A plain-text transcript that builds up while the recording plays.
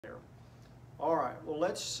there. All right, well,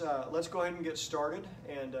 let's go ahead and get started,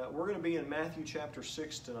 and we're going to be in Matthew chapter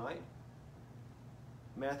 6 tonight.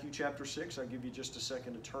 Matthew chapter 6, I'll give you just a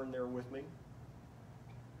second to turn there with me.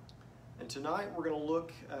 And tonight we're going to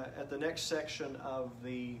look at the next section of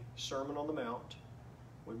the Sermon on the Mount.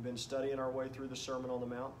 We've been studying our way through the Sermon on the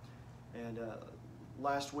Mount, and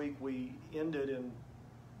last week we ended in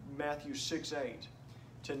Matthew 6:8.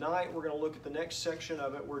 Tonight we're going to look at the next section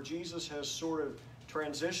of it where Jesus has sort of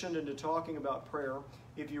transitioned into talking about prayer.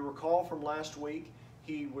 If you recall from last week,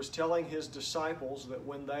 he was telling his disciples that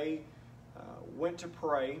when they went to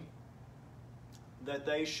pray, that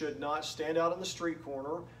they should not stand out in the street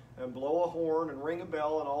corner and blow a horn and ring a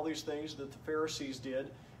bell and all these things that the Pharisees did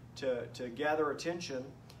to gather attention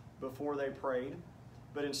before they prayed,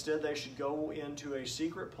 but instead they should go into a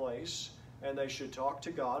secret place and they should talk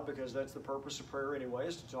to God, because that's the purpose of prayer anyway,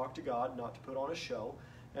 is to talk to God, not to put on a show.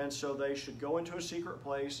 And so they should go into a secret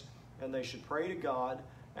place and they should pray to God,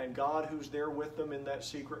 and God who's there with them in that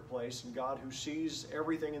secret place, and God who sees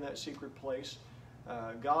everything in that secret place,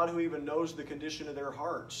 God who even knows the condition of their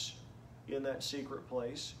hearts in that secret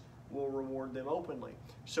place, will reward them openly.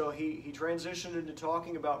 So he transitioned into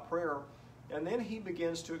talking about prayer, and then he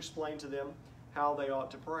begins to explain to them how they ought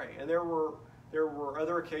to pray. And there were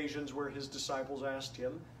other occasions where his disciples asked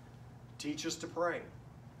him, teach us to pray.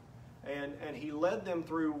 And he led them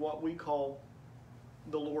through what we call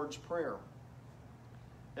the Lord's Prayer.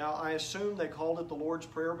 Now, I assume they called it the Lord's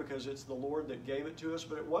Prayer because it's the Lord that gave it to us,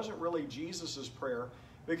 but it wasn't really Jesus' prayer,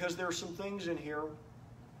 because there are some things in here,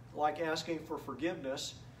 like asking for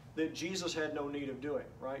forgiveness, that Jesus had no need of doing,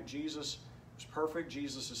 right? Jesus was perfect,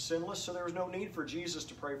 Jesus is sinless, so there was no need for Jesus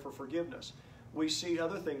to pray for forgiveness. We see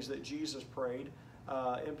other things that Jesus prayed,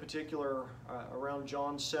 in particular around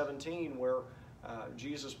John 17, where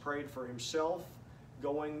Jesus prayed for himself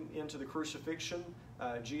going into the crucifixion.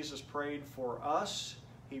 Jesus prayed for us.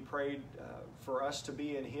 He prayed for us to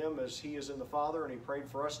be in him as he is in the Father, and he prayed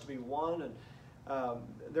for us to be one. And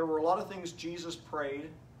there were a lot of things Jesus prayed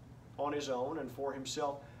on his own and for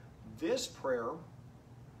himself. This prayer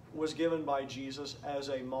was given by Jesus as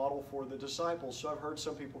a model for the disciples. So I've heard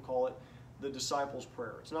some people call it the disciples'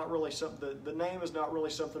 prayer. It's not really something, the name is not really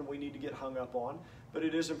something we need to get hung up on, but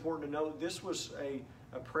it is important to know this was a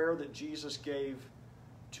prayer that Jesus gave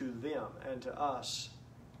to them and to us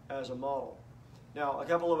as a model. Now, a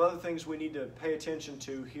couple of other things we need to pay attention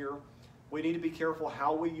to here. We need to be careful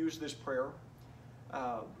how we use this prayer.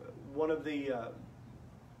 One of the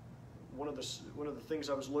things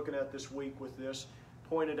I was looking at this week with this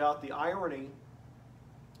pointed out the irony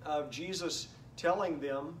of Jesus telling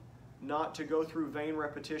them not to go through vain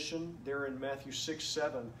repetition there in Matthew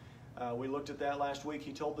 6:7. We looked at that last week.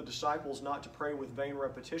 He told the disciples not to pray with vain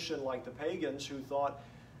repetition like the pagans, who thought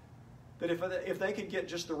that if they could get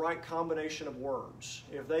just the right combination of words,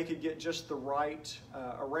 if they could get just the right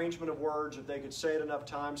arrangement of words, if they could say it enough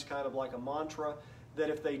times, kind of like a mantra, that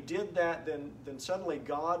if they did that, then suddenly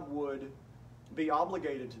God would be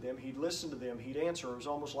obligated to them. He'd listen to them. He'd answer. It was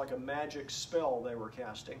almost like a magic spell they were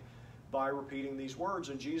casting by repeating these words.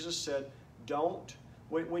 And Jesus said,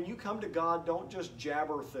 when you come to God, don't just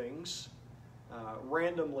jabber things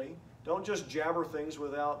randomly. Don't just jabber things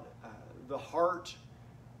without the heart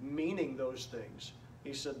meaning those things.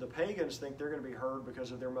 He said the pagans think they're going to be heard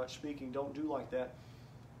because of their much speaking. Don't do like that.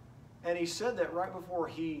 And he said that right before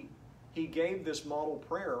he gave this model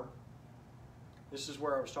prayer. This is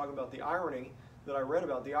where I was talking about the irony that I read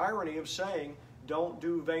about. The irony of saying don't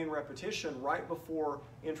do vain repetition right before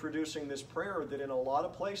introducing this prayer that in a lot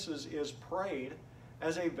of places is prayed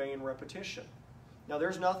as a vain repetition. Now,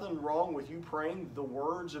 there's nothing wrong with you praying the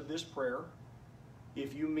words of this prayer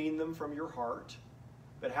if you mean them from your heart.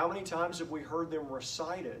 But how many times have we heard them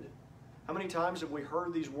recited? How many times have we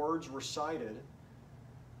heard these words recited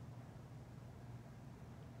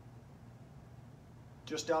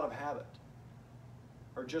just out of habit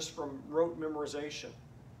or just from rote memorization?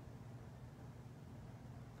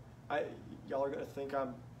 Y'all are going to think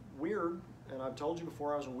I'm weird, and I've told you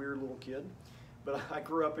before I was a weird little kid, but I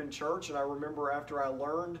grew up in church, and I remember after I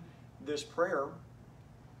learned this prayer,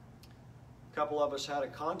 a couple of us had a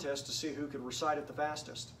contest to see who could recite it the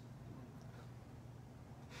fastest.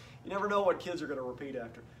 You never know what kids are going to repeat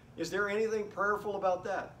after. Is there anything prayerful about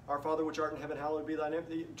that? Our Father which art in heaven, hallowed be thy name.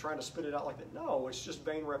 Trying to spit it out like that. No, it's just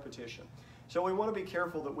vain repetition. So we want to be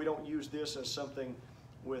careful that we don't use this as something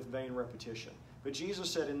with vain repetition. But Jesus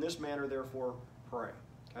said, in this manner, therefore, pray.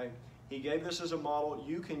 Okay? He gave this as a model.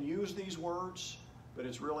 You can use these words, but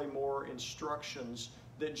it's really more instructions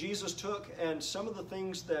that Jesus took, and some of the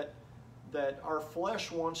things that our flesh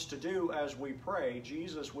wants to do as we pray,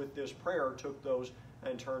 Jesus with this prayer took those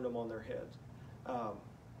and turned them on their heads.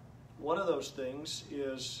 One of those things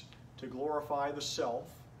is to glorify the self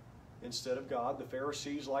instead of God. The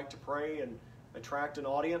Pharisees liked to pray and attract an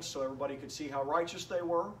audience so everybody could see how righteous they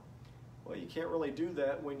were. Well, you can't really do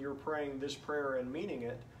that when you're praying this prayer and meaning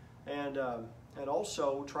it, and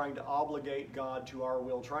also trying to obligate God to our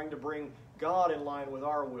will, trying to bring God in line with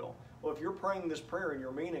our will. Well, if you're praying this prayer and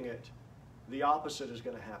you're meaning it, the opposite is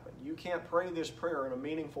going to happen. You can't pray this prayer in a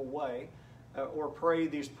meaningful way, or pray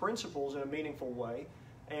these principles in a meaningful way,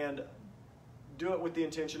 and do it with the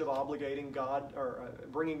intention of obligating God, or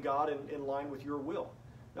bringing God in line with your will.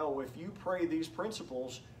 No, if you pray these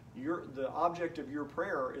principles, the object of your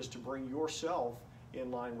prayer is to bring yourself in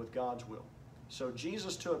line with God's will. So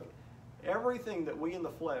Jesus took everything that we in the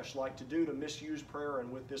flesh like to do to misuse prayer,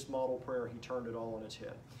 and with this model prayer, he turned it all on its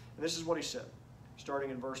head. And this is what he said,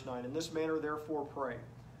 starting in verse 9. In this manner, therefore, pray.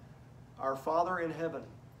 Our Father in heaven,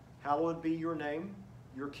 hallowed be your name,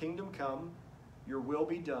 your kingdom come, your will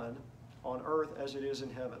be done, on earth as it is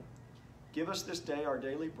in heaven. Give us this day our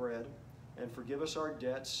daily bread, and forgive us our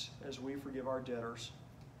debts as we forgive our debtors.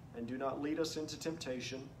 And do not lead us into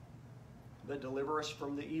temptation, but deliver us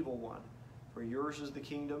from the evil one. For yours is the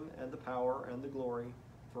kingdom and the power and the glory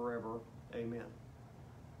forever. Amen.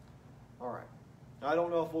 All right. I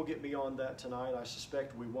don't know if we'll get beyond that tonight. I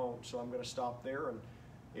suspect we won't, so I'm going to stop there. And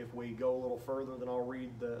if we go a little further, then I'll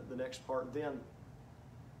read the next part then.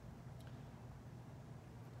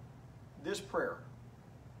 This prayer,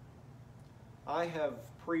 I have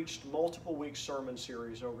preached multiple week sermon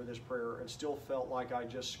series over this prayer and still felt like I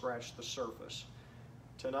just scratched the surface.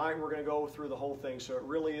 Tonight we're going to go through the whole thing, so it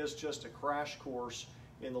really is just a crash course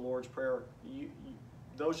in the Lord's Prayer.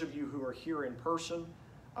 Those of you who are here in person,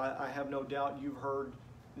 I have no doubt you've heard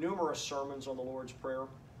numerous sermons on the Lord's Prayer,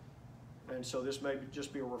 and so this may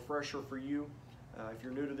just be a refresher for you. If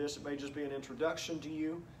you're new to this, it may just be an introduction to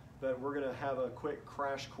you, but we're going to have a quick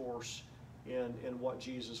crash course in what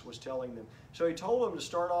Jesus was telling them. So he told them to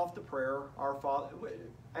start off the prayer, Our Father.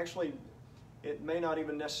 Actually, it may not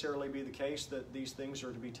even necessarily be the case that these things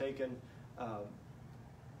are to be taken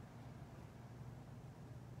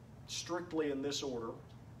strictly in this order,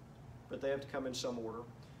 but they have to come in some order.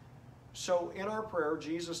 So in our prayer,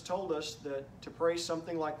 Jesus told us that to pray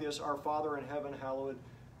something like this, Our Father in heaven, hallowed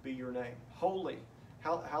be your name. Holy.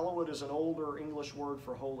 Hallowed is an older English word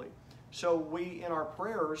for holy. So we, in our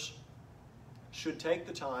prayers, should take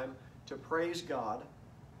the time to praise God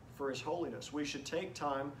for His holiness. We should take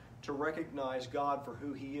time to recognize God for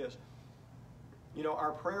who He is. You know,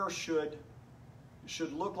 our prayer should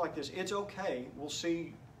look like this. It's okay. We'll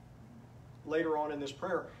see later on in this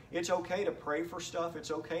prayer. It's okay to pray for stuff.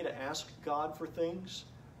 It's okay to ask God for things.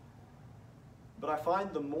 But I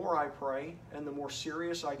find the more I pray and the more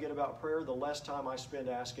serious I get about prayer, the less time I spend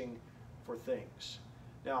asking for things.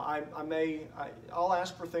 Now, I'll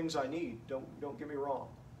ask for things I need. Don't get me wrong.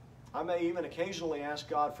 I may even occasionally ask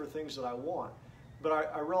God for things that I want. But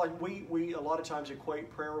I realize we a lot of times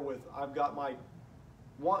equate prayer with, I've got my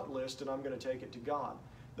want list and I'm going to take it to God.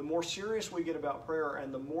 The more serious we get about prayer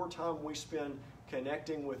and the more time we spend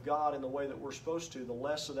connecting with God in the way that we're supposed to, the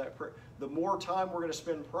less of that prayer, the more time we're going to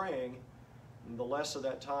spend praying, and the less of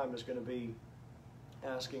that time is going to be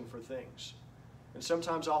asking for things. And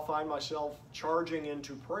sometimes I'll find myself charging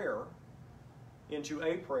into a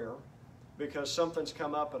prayer, because something's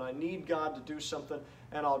come up and I need God to do something,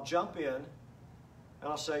 and I'll jump in and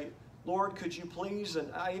I'll say, Lord, could you please,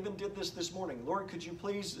 and I even did this morning, Lord, could you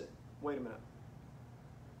please, wait a minute.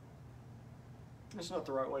 That's not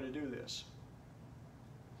the right way to do this.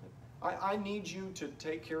 I need you to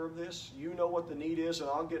take care of this. You know what the need is, and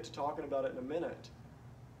I'll get to talking about it in a minute.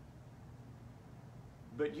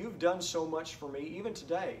 But you've done so much for me, even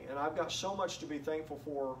today, and I've got so much to be thankful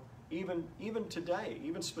for, even today,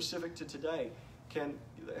 even specific to today.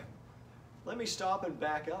 Let me stop and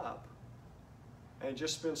back up and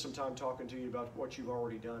just spend some time talking to you about what you've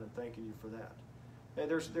already done and thanking you for that. And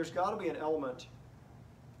there's got to be an element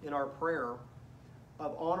in our prayer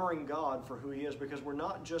of honoring God for who He is, because we're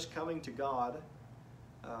not just coming to God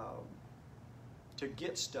to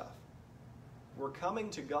get stuff. We're coming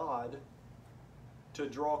to God to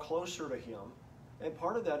draw closer to Him, and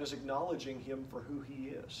part of that is acknowledging Him for who He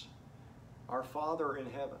is, our Father in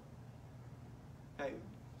heaven. Hey,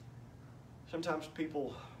 sometimes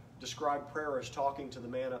people describe prayer as talking to the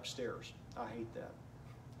man upstairs. I hate that.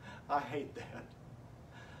 I hate that.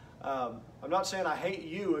 I'm not saying I hate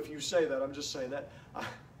you if you say that. I'm just saying that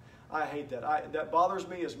I hate that. That bothers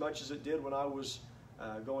me as much as it did when I was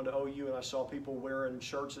going to OU and I saw people wearing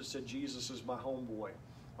shirts that said, Jesus is my homeboy.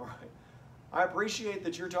 All right. I appreciate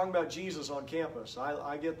that you're talking about Jesus on campus.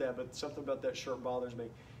 I get that, but something about that shirt bothers me.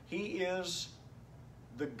 He is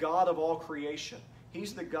the God of all creation.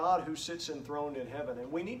 He's the God who sits enthroned in heaven,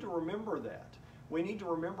 and we need to remember that. We need to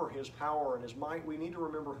remember His power and His might. We need to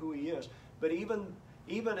remember who He is. But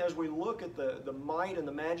even as we look at the might and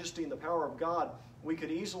the majesty and the power of God, we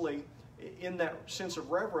could easily, in that sense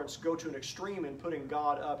of reverence, go to an extreme in putting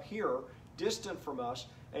God up here, distant from us,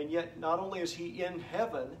 and yet not only is He in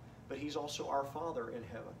heaven, but He's also our Father in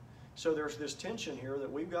heaven. So there's this tension here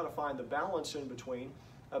that we've got to find the balance in between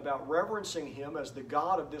about reverencing Him as the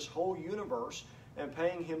God of this whole universe and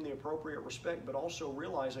paying Him the appropriate respect, but also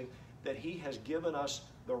realizing that He has given us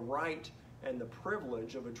the right and the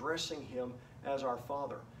privilege of addressing Him as our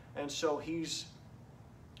Father. And so He's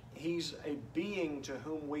a being to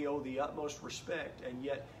whom we owe the utmost respect, and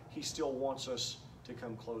yet He still wants us to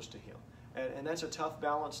come close to Him. And that's a tough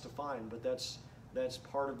balance to find, but that's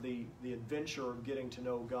part of the adventure of getting to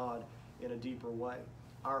know God in a deeper way.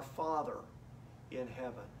 Our Father in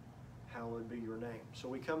heaven, hallowed be your name. So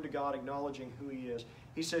we come to God acknowledging who He is.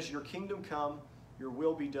 He says, your kingdom come, your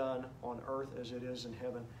will be done on earth as it is in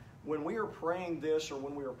heaven. When we are praying this, or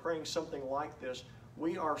when we are praying something like this,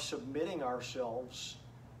 we are submitting ourselves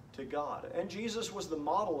to God. And Jesus was the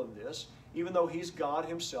model of this. Even though He's God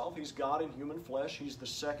Himself, He's God in human flesh, He's the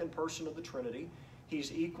second person of the Trinity,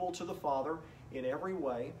 He's equal to the Father in every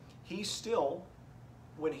way, He still,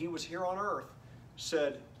 when He was here on earth,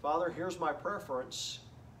 said, Father, here's my preference,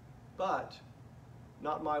 but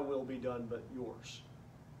not my will be done, but yours.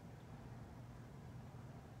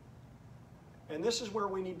 And this is where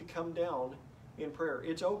we need to come down in prayer.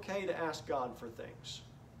 It's okay to ask God for things.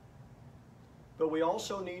 But we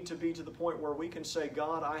also need to be to the point where we can say,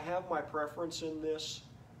 God, I have my preference in this.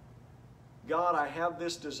 God, I have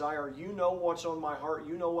this desire. You know what's on my heart.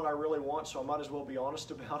 You know what I really want, so I might as well be honest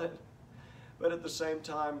about it. But at the same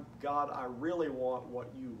time, God, I really want what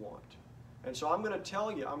you want. And so I'm going to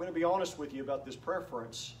tell you, I'm going to be honest with you about this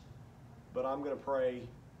preference, but I'm going to pray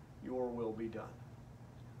your will be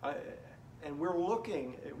done. And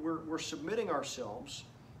we're submitting ourselves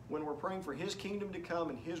when we're praying for His kingdom to come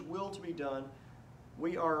and His will to be done.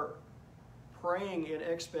 We are praying in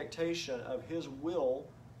expectation of His will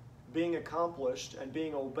being accomplished and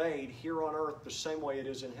being obeyed here on earth the same way it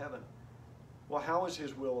is in heaven. Well, how is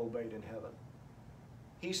His will obeyed in heaven?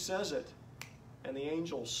 He says it, and the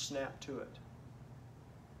angels snap to it.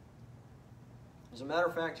 As a matter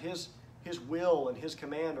of fact, His will and His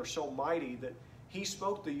command are so mighty that He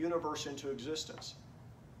spoke the universe into existence.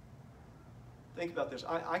 Think about this.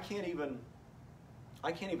 I can't even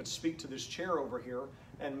speak to this chair over here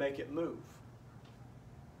and make it move.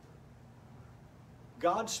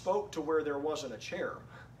 God spoke to where there wasn't a chair.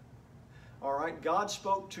 All right? God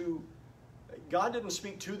didn't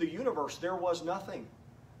speak to the universe. There was nothing.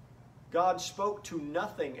 God spoke to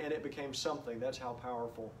nothing and it became something. That's how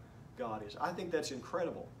powerful God is. I think that's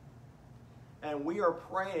incredible. And we are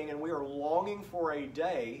praying and we are longing for a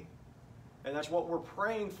day, and that's what we're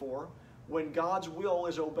praying for, when God's will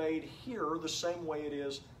is obeyed here the same way it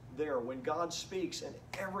is there. When God speaks and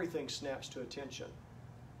everything snaps to attention.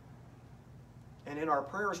 And in our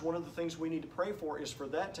prayers, one of the things we need to pray for is for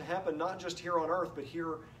that to happen not just here on earth, but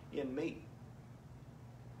here in me.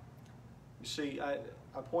 You see, I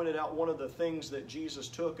pointed out one of the things that Jesus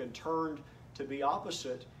took and turned to be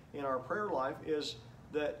opposite in our prayer life is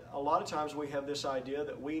that a lot of times we have this idea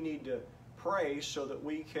that we need to pray so that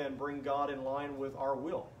we can bring God in line with our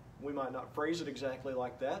will. We might not phrase it exactly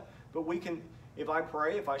like that, but we can, if I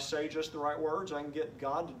pray, if I say just the right words, I can get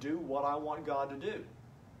God to do what I want God to do.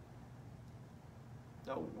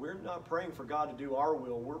 No, we're not praying for God to do our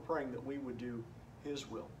will. We're praying that we would do His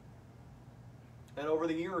will. And over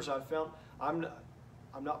the years, I've found I'm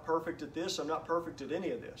not perfect at this. I'm not perfect at any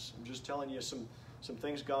of this. I'm just telling you some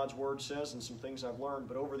things God's Word says and some things I've learned.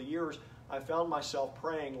 But over the years, I found myself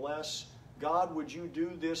praying less, God, would you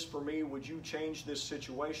do this for me? Would you change this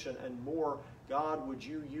situation? And more, God, would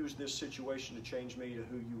you use this situation to change me to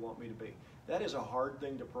who you want me to be? That is a hard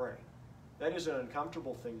thing to pray. That is an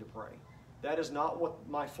uncomfortable thing to pray. That is not what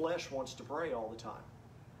my flesh wants to pray all the time.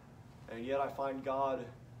 And yet I find God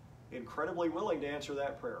incredibly willing to answer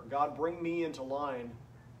that prayer. God, bring me into line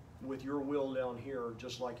with your will down here,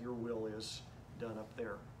 just like your will is done up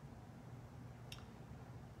there.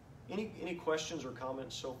 Any questions or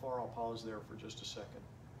comments so far? I'll pause there for just a second.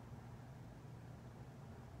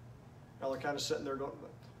 Y'all are kind of sitting there going,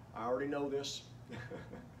 I already know this.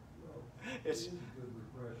 It's a good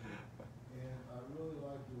refresher. And I really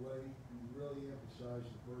like the way you really emphasize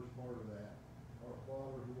the first part of that. Our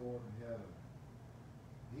Father who art in heaven.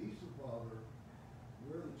 He's the Father.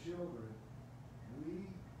 We're the children.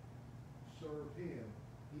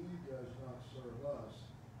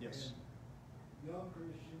 Yes. And young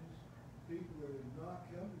Christians, people that have not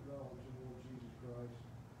come to knowledge of the Lord Jesus Christ,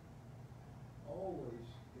 always,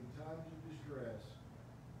 in times of distress,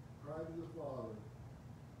 cry to the Father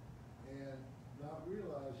and not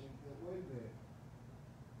realizing that, wait a minute,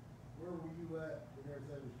 where were you at when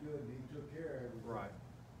everything was good and He took care of everything? Right.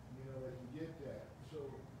 You know, they can get that. So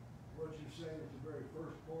what you're saying is the very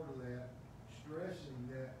first part of that, stressing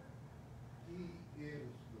that He is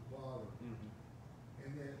the Father. Mm-hmm.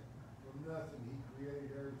 And that from nothing He created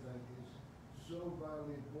everything is so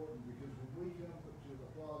vitally important, because when we come to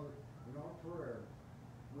the Father in our prayer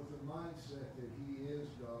with the mindset that He is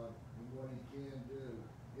God and what He can do,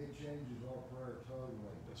 it changes our prayer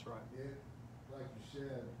totally. That's right. It, like you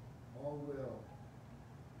said, our will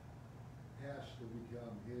has to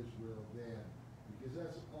become His will then, because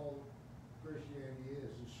that's all Christianity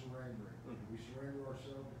is surrendering. Mm-hmm. We surrender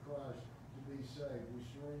ourselves to Christ to be saved. We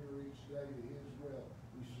surrender each day to His will.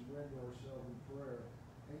 We surrender ourselves in prayer.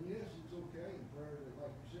 And yes, it's okay in prayer to,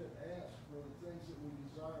 like you said, ask for the things that we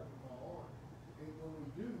desire from our heart. And when we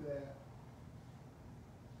do that,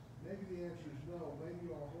 maybe the answer is no. Maybe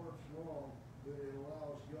our heart's wrong, but it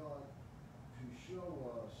allows God to show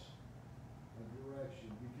us a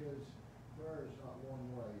direction, because prayer is not one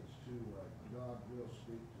way, it's two way. God will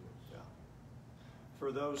speak to us. Yeah.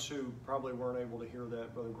 For those who probably weren't able to hear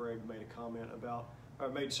that, Brother Greg made a comment about, I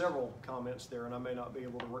made several comments there, and I may not be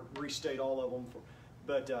able to restate all of them,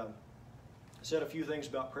 but said a few things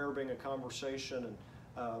about prayer being a conversation,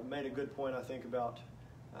 and made a good point, I think, about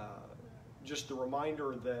just the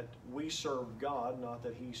reminder that we serve God, not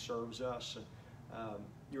that He serves us. And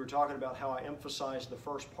you were talking about how I emphasized the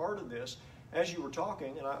first part of this as you were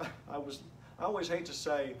talking, and I always hate to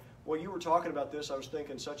say, well, you were talking about this, I was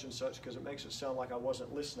thinking such and such, because it makes it sound like I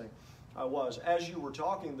wasn't listening. I was. As you were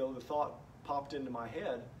talking, though, the thought popped into my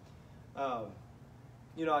head.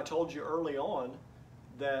 You know, I told you early on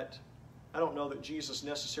that I don't know that Jesus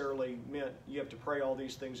necessarily meant you have to pray all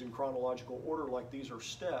these things in chronological order, like these are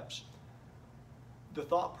steps. The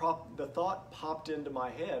thought popped into my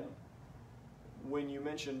head when you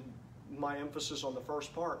mentioned my emphasis on the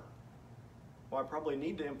first part. Well, I probably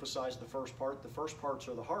need to emphasize the first part. The first parts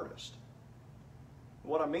are the hardest.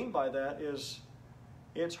 What I mean by that is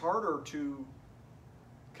it's harder to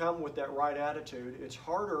come with that right attitude. It's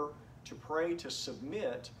harder to pray to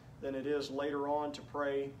submit than it is later on to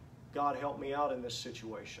pray, God, help me out in this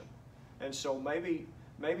situation. And so maybe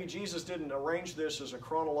Jesus didn't arrange this as a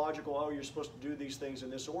chronological, oh, you're supposed to do these things in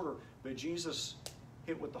this order, but Jesus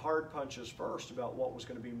hit with the hard punches first about what was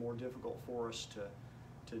going to be more difficult for us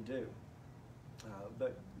to do.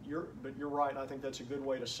 But you're right. I think that's a good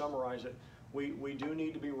way to summarize it. We do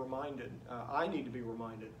need to be reminded. I need to be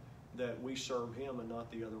reminded that we serve Him and not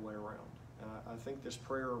the other way around. I think this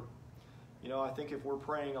prayer, you know, I think if we're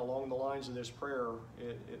praying along the lines of this prayer,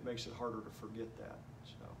 it makes it harder to forget that.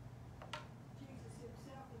 So. Jesus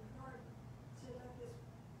Himself in the garden said, "Let this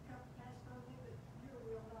cup pass from me, but your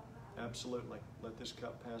will, not mine." Absolutely. Let this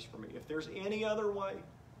cup pass from me. If there's any other way,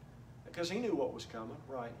 because He knew what was coming,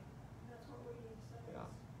 right? That's what we need to say.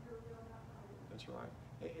 Yeah. Your will, not my will. That's right.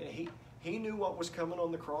 And he knew what was coming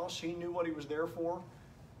on the cross. He knew what He was there for.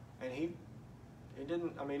 And he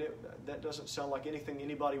didn't, I mean, that doesn't sound like anything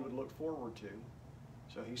anybody would look forward to.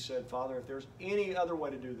 So He said, Father, if there's any other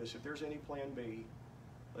way to do this, if there's any plan B,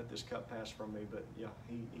 let this cup pass from me. But yeah,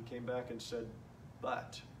 he came back and said,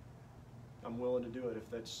 but I'm willing to do it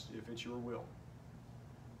if it's your will.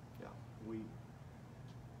 Yeah,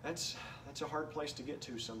 that's a hard place to get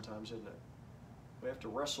to sometimes, isn't it? We have to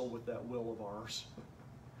wrestle with that will of ours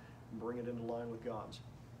and bring it into line with God's.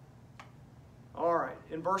 All right,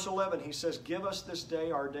 in verse 11, he says, give us this day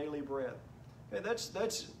our daily bread. Okay,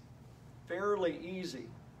 that's fairly easy.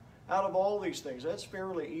 Out of all these things, that's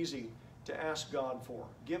fairly easy to ask God for.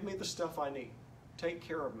 Give me the stuff I need. Take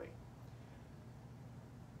care of me.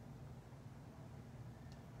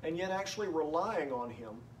 And yet actually relying on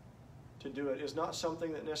Him to do it is not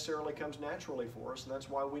something that necessarily comes naturally for us, and that's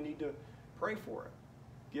why we need to pray for it.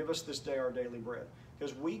 Give us this day our daily bread.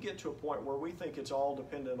 Because we get to a point where we think it's all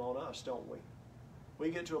dependent on us, don't we? We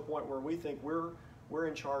get to a point where we think we're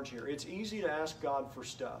in charge here. It's easy to ask God for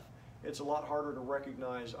stuff. It's a lot harder to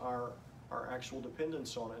recognize our actual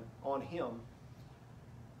dependence on Him.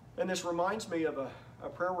 And this reminds me of a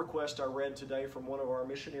prayer request I read today from one of our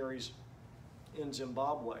missionaries in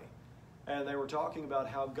Zimbabwe. And they were talking about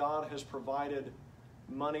how God has provided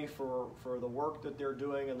money for the work that they're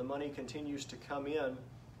doing, and the money continues to come in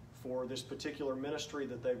for this particular ministry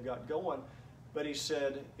that they've got going. But he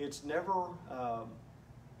said it's never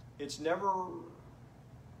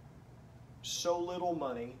so little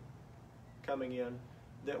money coming in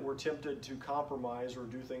that we're tempted to compromise or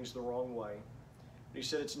do things the wrong way. He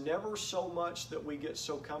said it's never so much that we get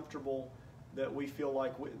so comfortable that we feel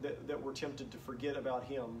like that we're tempted to forget about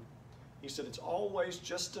Him. He said it's always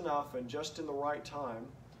just enough and just in the right time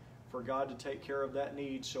for God to take care of that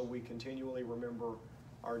need, so we continually remember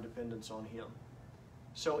our dependence on Him.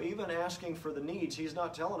 So even asking for the needs, He's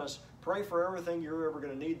not telling us, pray for everything you're ever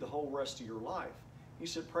going to need the whole rest of your life. He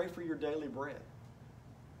said, pray for your daily bread.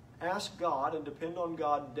 Ask God and depend on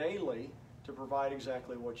God daily to provide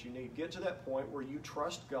exactly what you need. Get to that point where you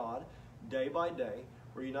trust God day by day,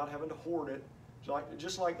 where you're not having to hoard it.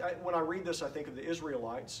 When I read this, I think of the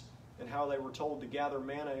Israelites and how they were told to gather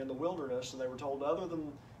manna in the wilderness, and they were told other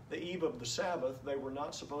than the eve of the Sabbath, they were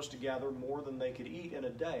not supposed to gather more than they could eat in a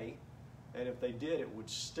day. And if they did, it would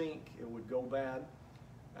stink, it would go bad.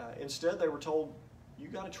 Instead, they were told, you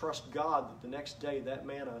got to trust God that the next day that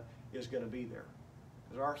manna is going to be there.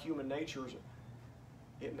 Because our human nature,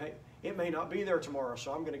 it may not be there tomorrow,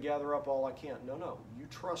 so I'm going to gather up all I can. No, you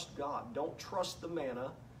trust God. Don't trust the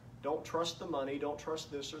manna. Don't trust the money. Don't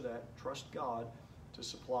trust this or that. Trust God to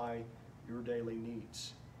supply your daily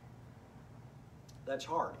needs. That's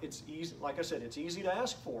hard. It's easy, like I said, it's easy to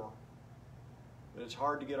ask for, but it's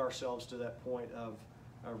hard to get ourselves to that point of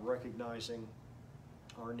recognizing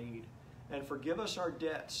our need. And forgive us our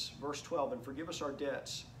debts, verse 12, and forgive us our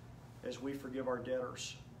debts as we forgive our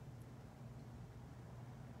debtors.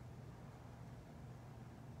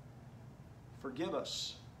 Forgive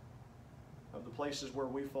us of the places where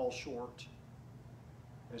we fall short,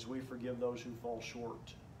 as we forgive those who fall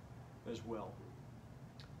short as well.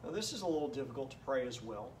 Now, this is a little difficult to pray as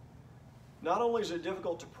well. Not only is it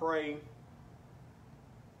difficult to pray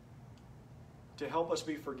to help us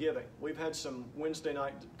be forgiving. We've had some Wednesday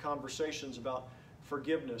night conversations about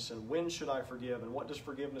forgiveness and when should I forgive and what does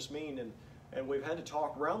forgiveness mean, and we've had to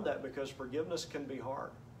talk around that because forgiveness can be hard.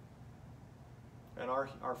 And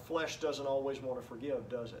our flesh doesn't always want to forgive,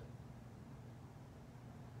 does it?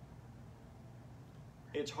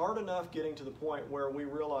 It's hard enough getting to the point where we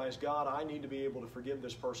realize, God, I need to be able to forgive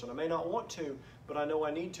this person. I may not want to, but I know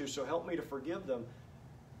I need to, so help me to forgive them.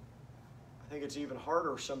 I think it's even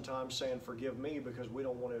harder sometimes saying forgive me because we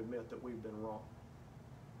don't want to admit that we've been wrong.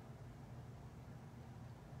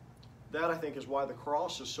 That, I think, is why the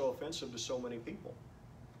cross is so offensive to so many people.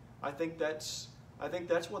 I think that's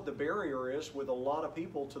what the barrier is with a lot of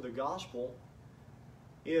people to the gospel,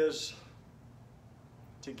 is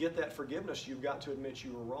to get that forgiveness, you've got to admit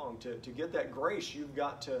you were wrong. To get that grace, you've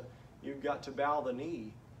got to bow the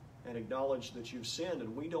knee and acknowledge that you've sinned,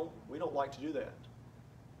 and we don't like to do that.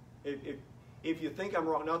 If you think I'm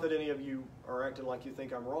wrong, not that any of you are acting like you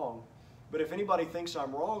think I'm wrong, but if anybody thinks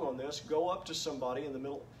I'm wrong on this, go up to somebody in the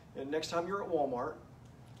middle, and next time you're at Walmart,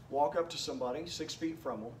 walk up to somebody 6 feet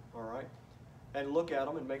from them, all right, and look at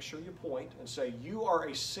them and make sure you point and say, you are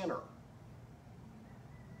a sinner.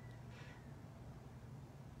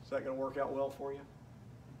 Is that going to work out well for you?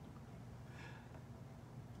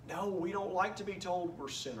 No, we don't like to be told we're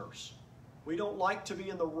sinners. We don't like to be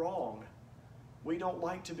in the wrong. We don't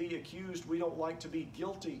like to be accused. We don't like to be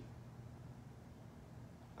guilty.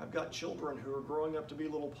 I've got children who are growing up to be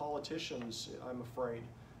little politicians, I'm afraid,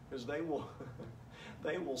 because they will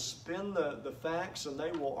spin the facts and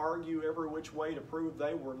they will argue every which way to prove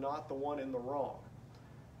they were not the one in the wrong.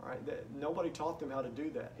 All right? Nobody taught them how to do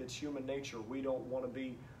that. It's human nature. We don't want to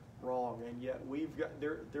be wrong, and yet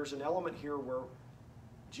there's an element here where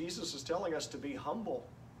Jesus is telling us to be humble,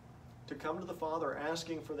 to come to the Father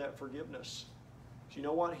asking for that forgiveness. So you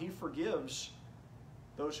know what? He forgives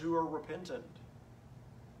those who are repentant.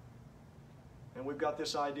 And we've got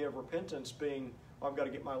this idea of repentance being, I've got to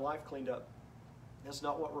get my life cleaned up. That's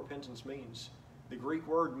not what repentance means. The Greek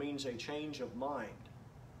word means a change of mind.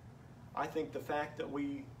 I think the fact that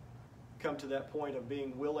we come to that point of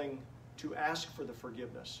being willing to ask for the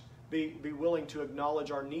forgiveness, be willing to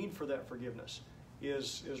acknowledge our need for that forgiveness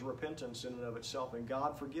is repentance in and of itself. And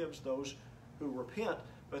God forgives those who repent,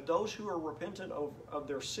 but those who are repentant of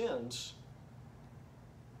their sins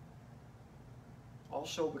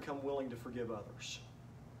also become willing to forgive others.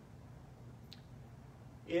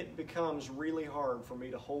 It becomes really hard for me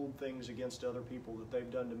to hold things against other people that they've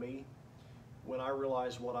done to me when I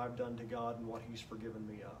realize what I've done to God and what He's forgiven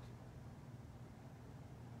me of.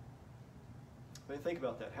 I mean, think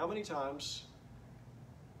about that. How many times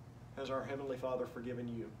has our Heavenly Father forgiven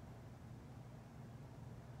you?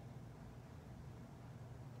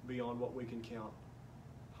 Beyond what we can count.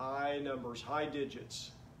 High numbers, high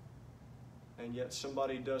digits. And yet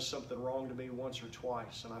somebody does something wrong to me once or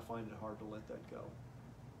twice, and I find it hard to let that go.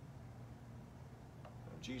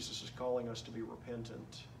 Jesus is calling us to be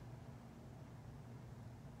repentant.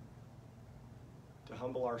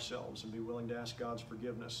 humble ourselves and be willing to ask God's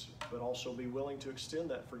forgiveness, but also be willing to extend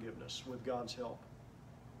that forgiveness with God's help.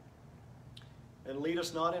 And lead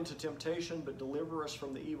us not into temptation, but deliver us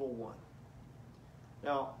from the evil one.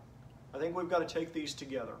 Now, I think we've got to take these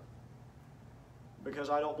together, because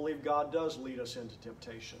I don't believe God does lead us into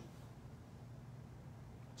temptation.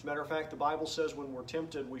 As a matter of fact, the Bible says when we're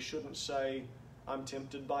tempted, we shouldn't say, I'm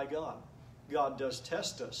tempted by God. God does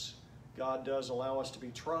test us. God does allow us to be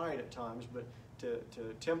tried at times, but to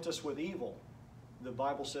tempt us with evil, the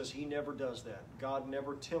Bible says He never does that. God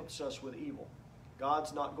never tempts us with evil.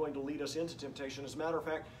 God's not going to lead us into temptation. As a matter of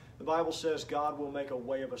fact, the Bible says God will make a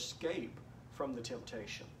way of escape from the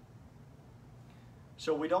temptation.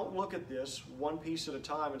 So we don't look at this one piece at a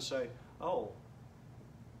time and say, oh,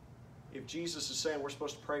 if Jesus is saying we're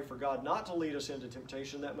supposed to pray for God not to lead us into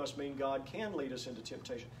temptation, that must mean God can lead us into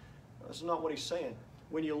temptation. That's not what He's saying.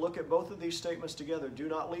 When you look at both of these statements together, do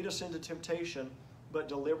not lead us into temptation, but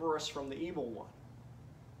deliver us from the evil one.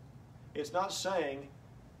 It's not saying,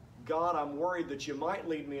 God, I'm worried that you might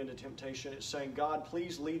lead me into temptation. It's saying, God,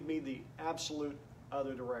 please lead me the absolute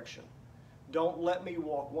other direction. Don't let me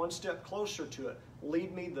walk one step closer to it.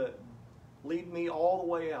 Lead me all the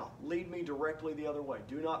way out. Lead me directly the other way.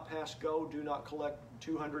 Do not pass go. Do not collect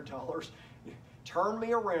 $200. Turn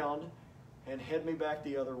me around and head me back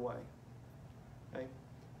the other way. Okay?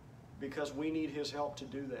 Because we need His help to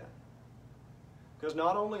do that. Because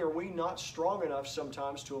not only are we not strong enough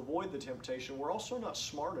sometimes to avoid the temptation, we're also not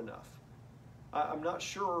smart enough. I'm not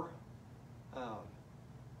sure,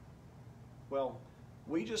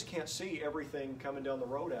 we just can't see everything coming down the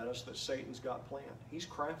road at us that Satan's got planned. He's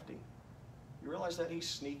crafty. You realize that? He's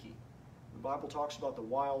sneaky. The Bible talks about the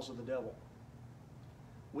wiles of the devil.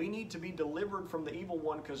 We need to be delivered from the evil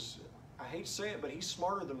one because, I hate to say it, but he's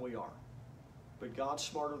smarter than we are. But God's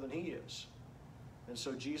smarter than He is. And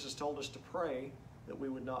so Jesus told us to pray that we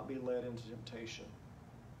would not be led into temptation.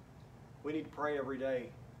 We need to pray every day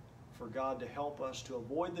for God to help us to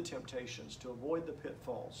avoid the temptations, to avoid the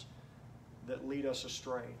pitfalls that lead us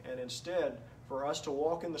astray. And instead, for us to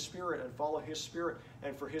walk in the Spirit and follow His Spirit,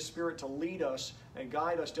 and for His Spirit to lead us and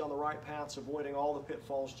guide us down the right paths, avoiding all the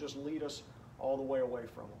pitfalls, just lead us all the way away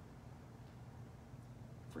from them.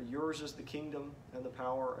 For yours is the kingdom and the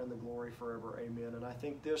power and the glory forever. Amen. And I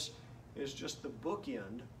think this is just the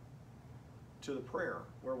bookend to the prayer,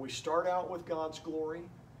 where we start out with God's glory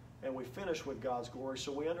and we finish with God's glory.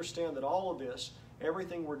 So we understand that all of this,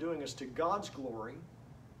 everything we're doing, is to God's glory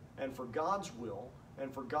and for God's will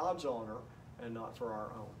and for God's honor and not for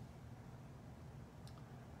our own.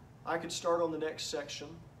 I could start on the next section,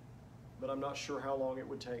 but I'm not sure how long it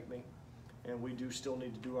would take me. And we do still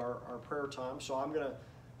need to do our prayer time. So I'm going to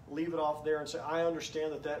leave it off there and say I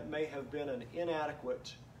understand that may have been an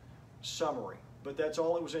inadequate summary. But that's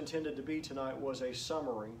all it was intended to be tonight, was a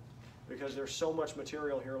summary, because there's so much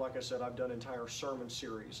material here. Like I said, I've done an entire sermon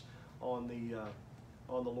series on the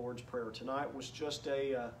Lord's Prayer. Tonight was just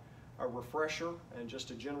a refresher and just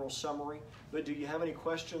a general summary. But do you have any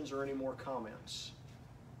questions or any more comments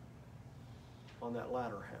on that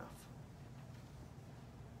latter half?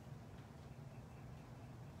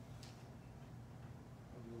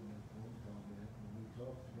 I'll give you one comment. When we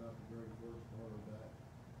talked about the very first part of that,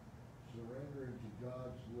 surrendering to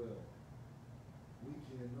God's will. We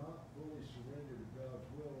cannot fully surrender to God's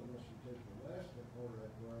will unless we take the last part of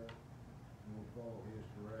that prayer and we follow His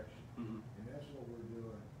direction. Mm-hmm. And that's what we're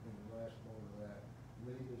doing in the last part of that.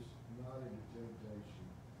 Lead us not into temptation.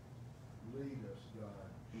 Lead us, God.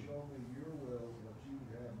 Show me your will, what you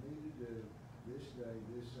would have me to do this day,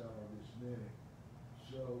 this hour, this minute.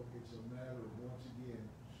 So it's a matter of, once again,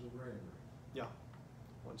 surrendering. Yeah.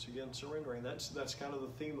 Once again, surrendering. That's kind of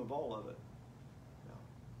the theme of all of it.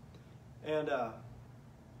 Yeah.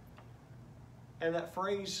 And that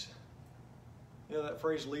phrase,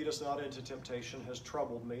 lead us not into temptation, has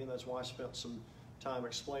troubled me, and that's why I spent some time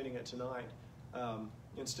explaining it tonight.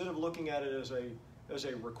 Instead of looking at it as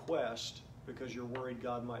a request, because you're worried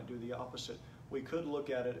God might do the opposite, we could look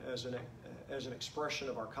at it as an expression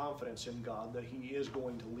of our confidence in God, that He is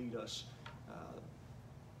going to lead us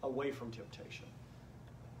away from temptation.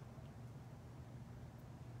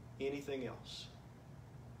 Anything else?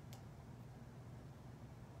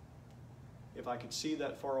 If I could see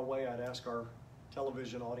that far away, I'd ask our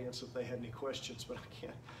television audience if they had any questions, but I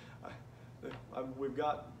can't. We've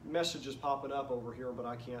got messages popping up over here, but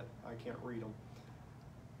I can't read them.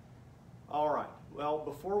 All right. Well,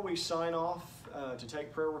 before we sign off to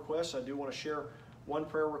take prayer requests, I do want to share one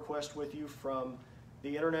prayer request with you from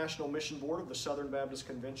the International Mission Board of the Southern Baptist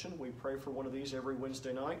Convention. We pray for one of these every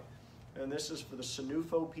Wednesday night, and this is for the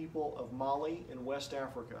Seminole people of Mali in West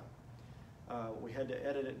Africa. We had to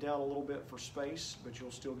edit it down a little bit for space, but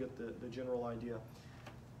you'll still get the general idea.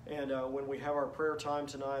 And when we have our prayer time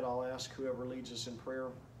tonight, I'll ask whoever leads us in prayer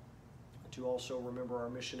to also remember our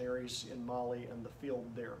missionaries in Mali and the field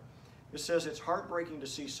there. It says, it's heartbreaking to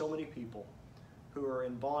see so many people who are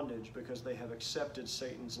in bondage because they have accepted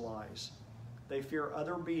Satan's lies. They fear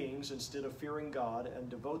other beings instead of fearing God and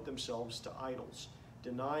devote themselves to idols,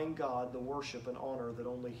 denying God the worship and honor that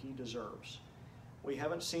only He deserves. We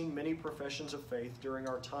haven't seen many professions of faith during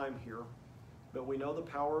our time here, but we know the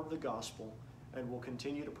power of the gospel and will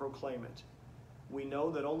continue to proclaim it. We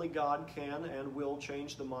know that only God can and will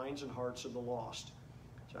change the minds and hearts of the lost.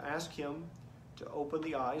 So ask Him to open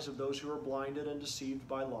the eyes of those who are blinded and deceived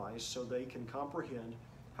by lies so they can comprehend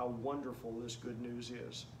how wonderful this good news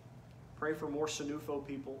is. Pray for more Senufo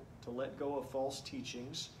people to let go of false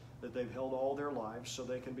teachings that they've held all their lives so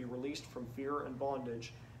they can be released from fear and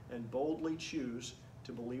bondage and boldly choose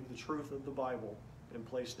to believe the truth of the Bible and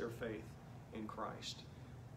place their faith in Christ.